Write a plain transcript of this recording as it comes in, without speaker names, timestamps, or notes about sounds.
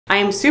I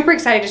am super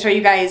excited to show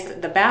you guys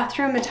the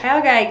bathroom. The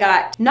tile guy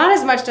got not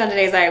as much done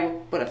today as I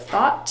would have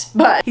thought,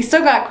 but he still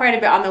got quite a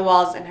bit on the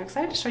walls, and I'm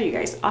excited to show you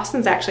guys.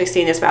 Austin's actually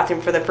seeing this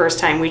bathroom for the first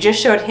time. We just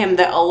showed him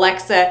the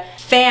Alexa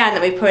fan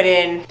that we put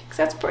in, because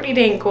that's pretty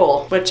dang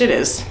cool, which it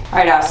is. All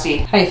right,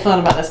 Austin, how you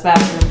feeling about this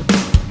bathroom?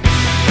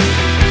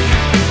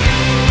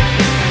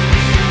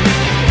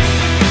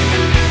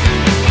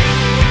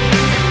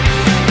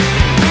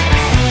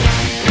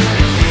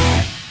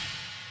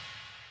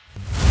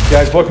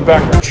 Guys, welcome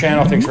back to our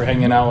channel. Thanks for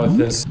hanging out with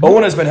us.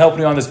 Owen has been helping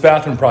me on this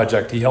bathroom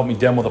project. He helped me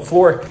demo the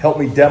floor, helped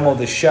me demo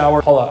the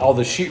shower, all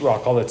the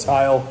sheetrock, all the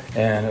tile,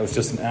 and it was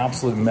just an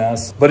absolute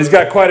mess. But he's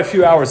got quite a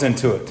few hours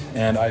into it,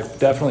 and I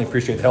definitely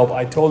appreciate the help.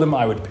 I told him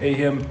I would pay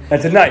him,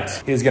 and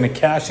tonight he's gonna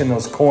cash in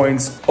those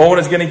coins. Owen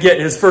is gonna get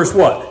his first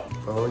what?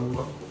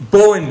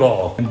 Bowling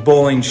ball and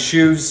bowling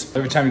shoes.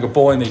 Every time you go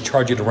bowling, they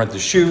charge you to rent the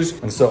shoes.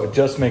 And so it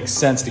just makes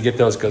sense to get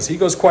those because he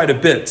goes quite a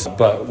bit.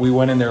 But we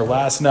went in there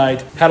last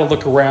night, had a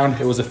look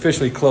around. It was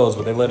officially closed,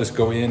 but they let us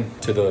go in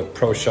to the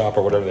pro shop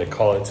or whatever they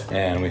call it.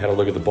 And we had a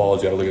look at the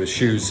balls, we had a look at the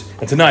shoes.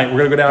 And tonight we're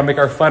gonna go down and make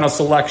our final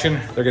selection.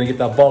 They're gonna get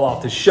that ball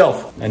off the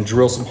shelf and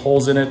drill some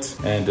holes in it.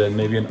 And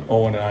maybe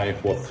Owen and I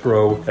will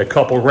throw a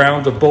couple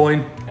rounds of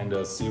bowling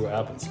and see what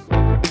happens.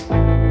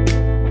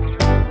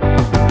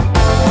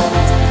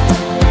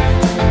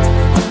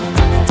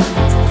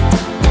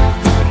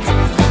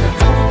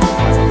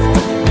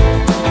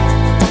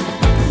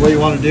 What you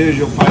want to do is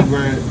you'll find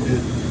where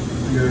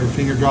your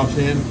finger drops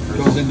in,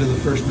 goes into the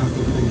first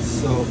knuckle crease.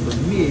 So for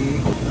me,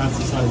 that's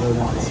the size I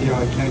want. See how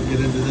I can't get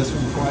into this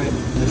one quite?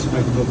 This one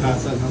I can go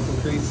past that knuckle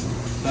crease.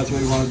 That's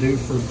what you want to do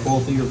for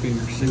both of your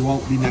fingers. They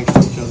won't be next to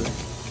each other.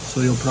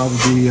 So you'll probably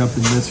be up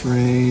in this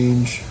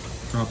range.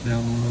 Drop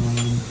down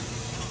one,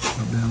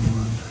 drop down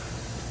one.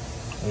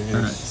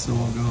 All right, so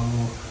we'll go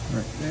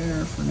right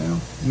there for now.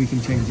 We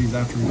can change these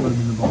after we put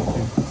them in the ball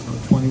too.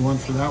 So 21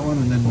 for that one,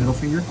 and then middle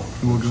finger.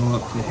 And we'll go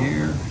up to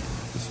here.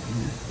 This one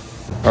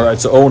here. All right,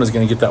 so Owen is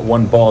gonna get that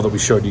one ball that we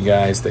showed you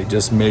guys. They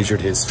just measured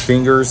his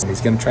fingers, and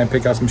he's gonna try and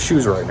pick out some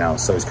shoes right now.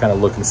 So he's kind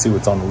of looking to see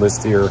what's on the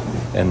list here,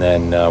 and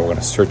then we're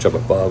gonna search up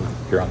above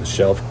here on the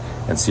shelf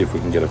and see if we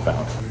can get it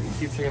found.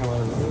 You keep taking a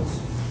lot of those.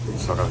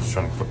 So I was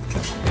trying to put the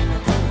camera.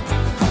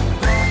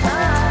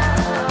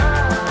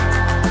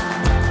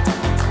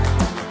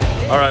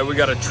 All right, we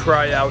got to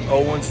try out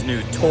Owen's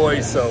new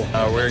toy. So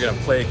we're gonna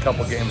play a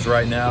couple games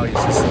right now. He's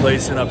just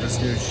lacing up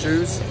his new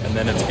shoes, and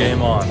then it's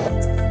game on.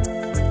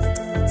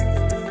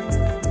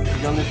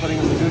 You're gonna be putting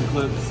in the good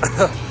clips.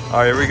 All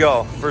right, here we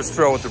go. First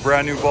throw with the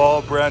brand new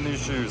ball, brand new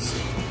shoes.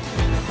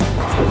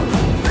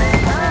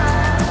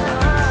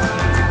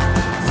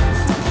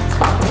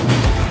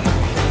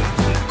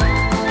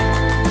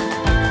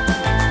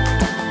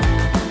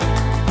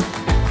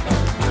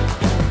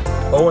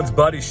 Owen's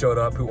buddy showed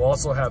up who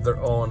also have their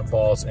own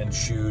balls and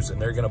shoes, and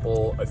they're gonna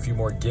bowl a few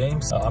more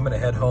games. I'm gonna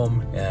head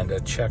home and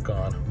check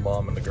on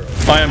Mom and the girls.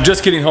 I am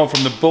just getting home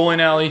from the bowling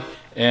alley,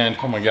 and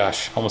oh my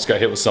gosh, almost got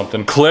hit with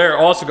something. Claire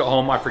also got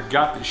home. I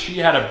forgot that she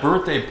had a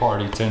birthday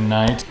party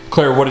tonight.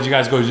 Claire, what did you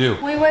guys go do?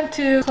 We went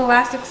to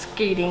classic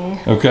skating.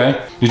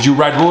 Okay. Did you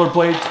ride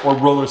rollerblades or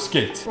roller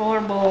skates?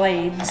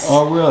 Rollerblades.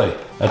 Oh really?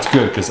 That's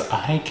good, because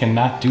I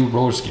cannot do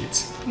roller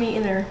skates. Me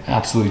either.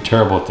 Absolutely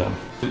Terrible at them.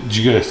 Did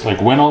you guys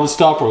like win all this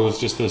stuff, or was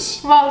it just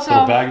this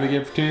little bag they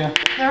gave to you?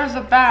 There was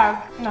a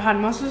bag that had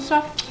most of the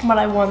stuff, but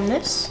I won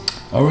this.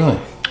 Oh really?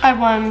 I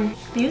won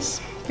these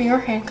finger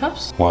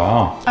handcuffs.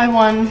 Wow. I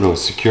won Really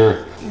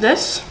secure.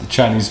 this. The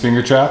Chinese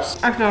finger traps.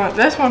 Actually, I won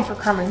this one for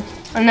Carmen.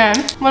 And then,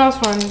 what else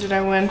did I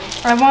win?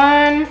 I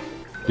won...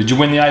 Did you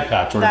win the eye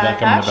patch, or did that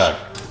come in the bag?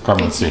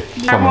 Carmen, let's see.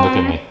 Carmen, look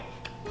at me.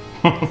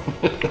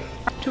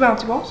 2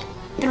 bouncy balls.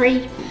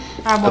 3.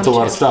 That's a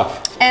lot of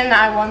stuff. And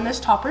I won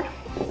this topper.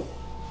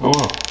 Oh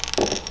wow.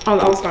 Oh,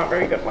 that was not a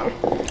very good one.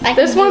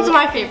 This one's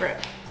my favorite.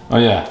 Oh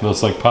yeah,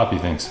 those like poppy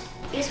things.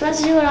 You're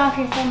supposed to do it off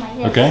your phone like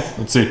this. Okay,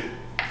 let's see.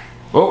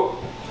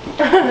 Oh.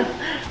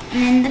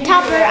 And the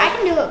topper, I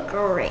can do it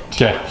great.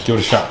 Okay, give it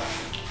a shot.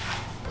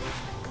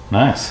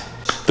 Nice.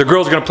 The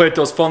girls are gonna play with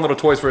those fun little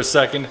toys for a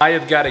second. I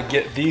have got to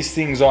get these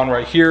things on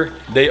right here.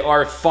 They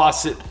are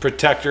faucet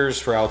protectors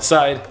for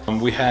outside.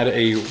 We had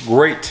a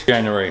great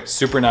January,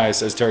 super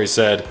nice, as Terry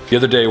said. The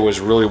other day was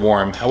really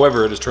warm.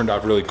 However, it has turned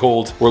out really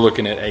cold. We're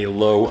looking at a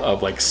low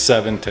of like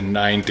 7 to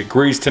 9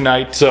 degrees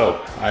tonight.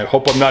 So I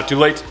hope I'm not too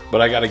late,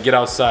 but I gotta get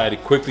outside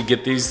and quickly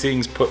get these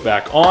things put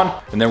back on.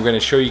 And then we're gonna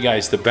show you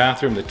guys the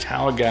bathroom. The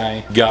towel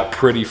guy got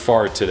pretty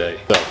far today.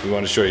 So we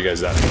wanna show you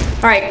guys that.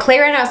 All right, Clay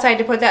ran outside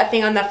to put that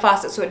thing on the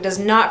faucet so it does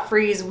not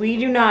freeze. We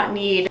do not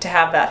need to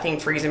have that thing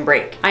freeze and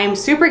break. I am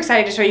super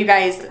excited to show you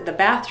guys the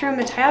bathroom.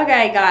 The tile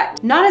guy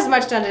got not as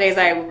much done today as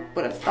I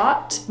would have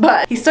thought,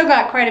 but he still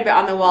got quite a bit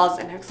on the walls,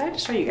 and I'm excited to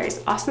show you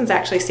guys. Austin's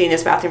actually seeing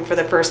this bathroom for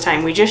the first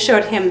time. We just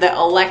showed him the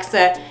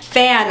Alexa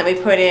fan that we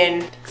put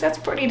in, because That's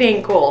pretty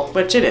dang cool,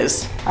 which it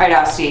is. All right,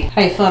 Austin,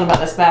 how you feeling about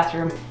this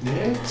bathroom? Yeah,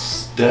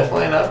 it's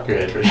definitely an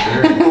upgrade for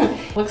sure.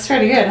 Looks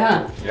pretty good,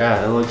 huh?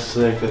 Yeah, it looks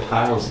like the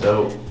tile's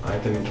dope. I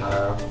can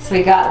tile. So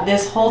we got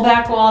this whole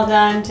back wall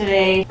done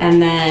today,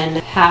 and then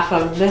half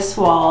of this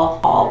wall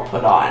all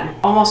put on.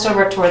 Almost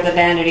over to where the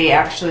vanity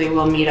actually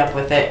will meet up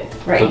with it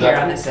right here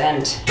on this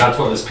end. That's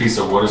what this piece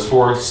of wood is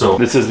for. So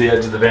this is the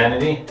edge of the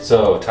vanity.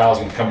 So tile's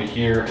gonna come to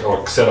here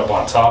or set up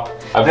on top.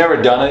 I've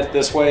never done it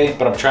this way,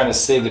 but I'm trying to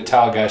save the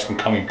tile guys from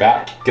coming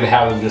back. Gonna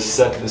have them just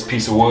set this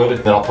piece of wood,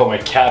 then I'll put my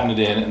cabinet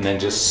in and then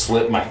just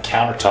slip my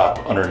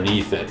countertop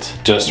underneath it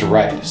just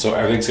right. So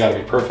everything's gotta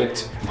be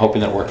perfect. I'm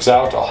hoping that works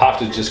out. I'll have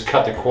to just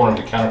cut the corner of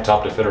the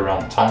countertop to fit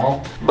around the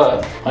tile,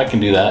 but I can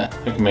do that.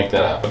 I can make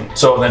that happen.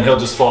 So then he'll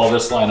just follow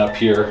this line up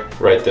here,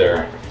 right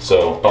there.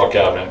 So tall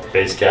cabinet,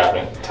 base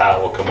cabinet,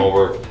 tile will come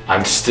over.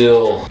 I'm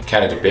still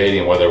kind of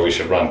debating whether we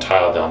should run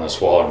tile down this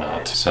wall or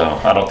not. So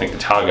I don't think the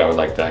tile guy would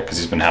like that because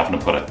he's been having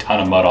to put a ton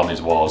of mud on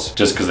these walls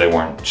just because they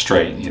weren't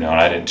straight, you know, and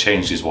I didn't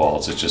change these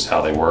walls. It's just how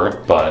they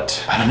were.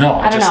 But I don't know.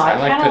 I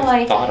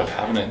like the thought of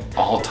having it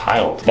all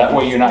tiled. That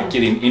way you're not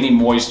getting any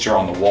moisture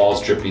on the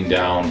walls dripping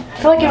down.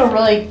 I feel like it'll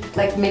really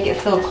like make it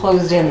feel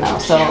closed in though.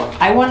 So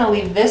I want to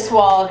leave this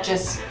wall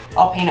just,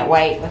 I'll paint it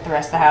white with the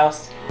rest of the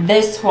house.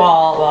 This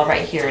wall, well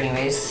right here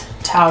anyways,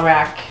 towel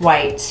rack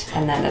white,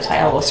 and then the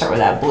tile will start where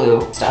that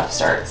blue stuff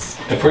starts.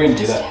 If we're gonna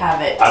do Just that,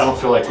 have it. I don't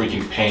feel like we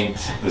can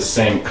paint the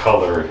same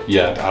color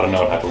yet. I don't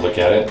know, I'd have to look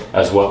at it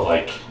as what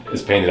like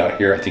is painted out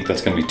here. I think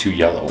that's gonna be too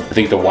yellow. I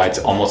think the white's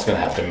almost gonna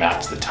have to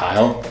match the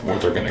tile or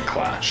they're gonna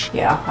clash.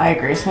 Yeah, I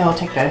agree. So maybe we'll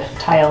take the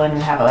tile in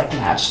and have it like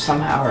match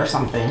somehow or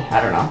something.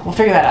 I don't know. We'll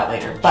figure that out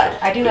later. But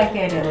I do like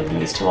the idea of leaving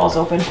these two walls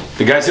open.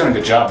 The guy's doing a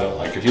good job though.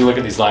 Like if you look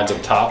at these lines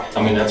up top,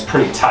 I mean, that's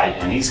pretty tight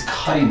and he's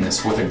cutting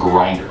this with a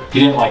grinder. He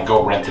didn't like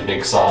go rent the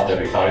big saw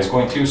that he thought he was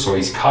going to, so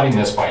he's cutting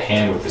this by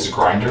hand with his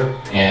grinder,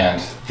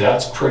 and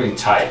that's pretty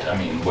tight. I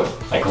mean,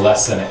 with like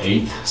less than an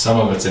eighth. Some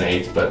of it's an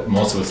eighth, but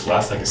most of it's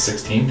less, like a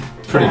 16th.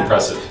 It's pretty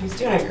impressive. He's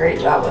doing a great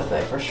job with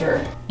it for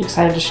sure. You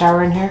excited to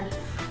shower in here?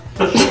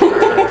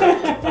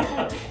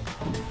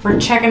 We're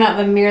checking out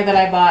the mirror that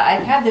I bought.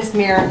 I've had this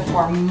mirror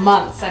for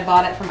months. I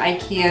bought it from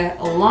IKEA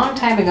a long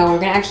time ago. We're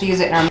gonna actually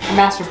use it in our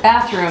master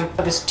bathroom.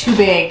 It was too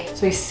big,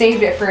 so we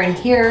saved it for in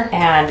here,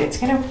 and it's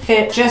gonna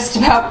fit just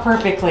about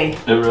perfectly.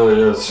 It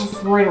really is. I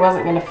was worried it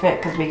wasn't gonna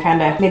fit because we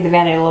kind of made the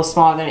vanity a little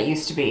smaller than it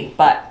used to be,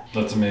 but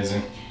That's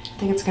amazing. I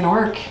think it's gonna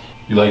work.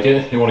 You like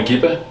it? You want to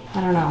keep it?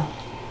 I don't know.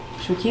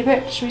 Should we keep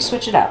it? Should we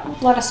switch it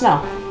up? Let us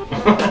know.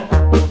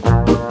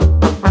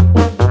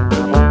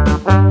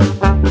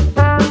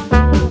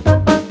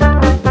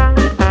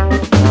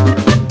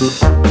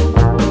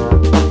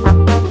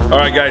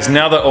 Alright guys,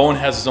 now that Owen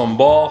has his own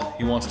ball,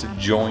 he wants to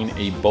join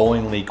a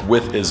bowling league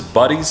with his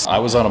buddies. I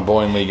was on a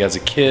bowling league as a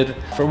kid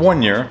for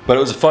 1 year, but it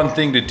was a fun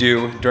thing to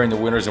do during the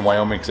winters in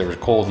Wyoming because it was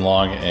cold and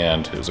long,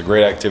 and it was a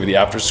great activity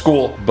after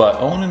school. But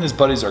Owen and his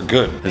buddies are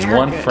good. His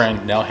one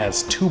friend now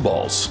has 2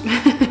 balls,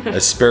 a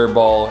spare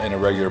ball and a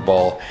regular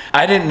ball.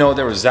 I didn't know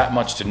there was that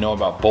much to know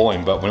about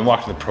bowling, but when we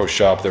walked in the pro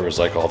shop, there was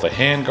like all the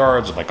hand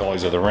guards and like all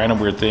these other random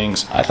weird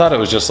things. I thought it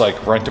was just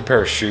like rent a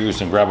pair of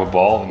shoes and grab a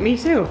ball and Me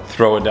too.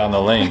 throw it down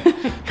the lane.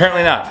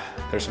 Apparently not.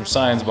 There's some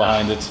science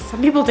behind it.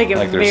 Some people take it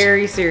Like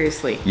very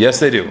seriously. Yes,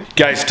 they do.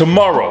 Guys,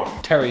 tomorrow,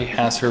 Terry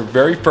has her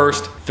very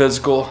first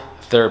physical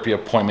therapy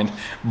appointment,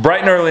 bright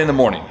and early in the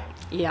morning.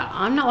 Yeah,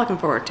 I'm not looking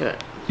forward to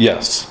it.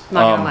 Yes.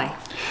 Not gonna lie.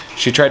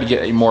 She tried to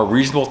get a more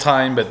reasonable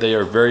time, but they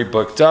are very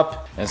booked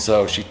up. And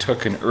so she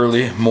took an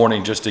early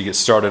morning just to get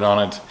started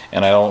on it.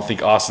 And I don't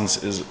think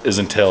Austin's is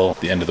until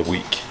the end of the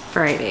week.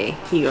 Friday,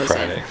 he goes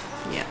Friday.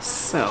 in. Yes,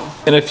 so.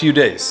 In a few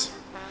days.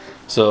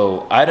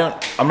 So I'm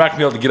not gonna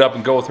be able to get up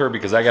and go with her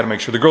because I gotta make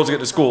sure the girls get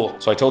to school.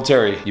 So I told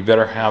Terry, you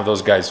better have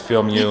those guys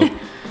film you.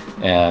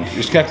 And you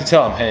just got to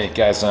tell them, hey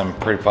guys, I'm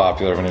pretty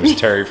popular. My name is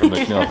Terry from the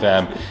McNeel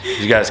fam.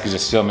 You guys could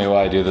just film me while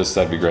I do this,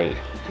 that'd be great.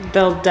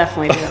 They'll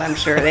definitely do it, I'm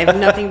sure. They have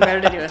nothing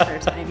better to do with their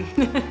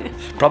time.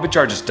 Probably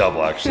charge us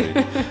double, actually.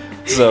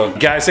 So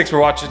guys, thanks for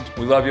watching.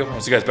 We love you.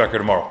 I'll see you guys back here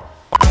tomorrow.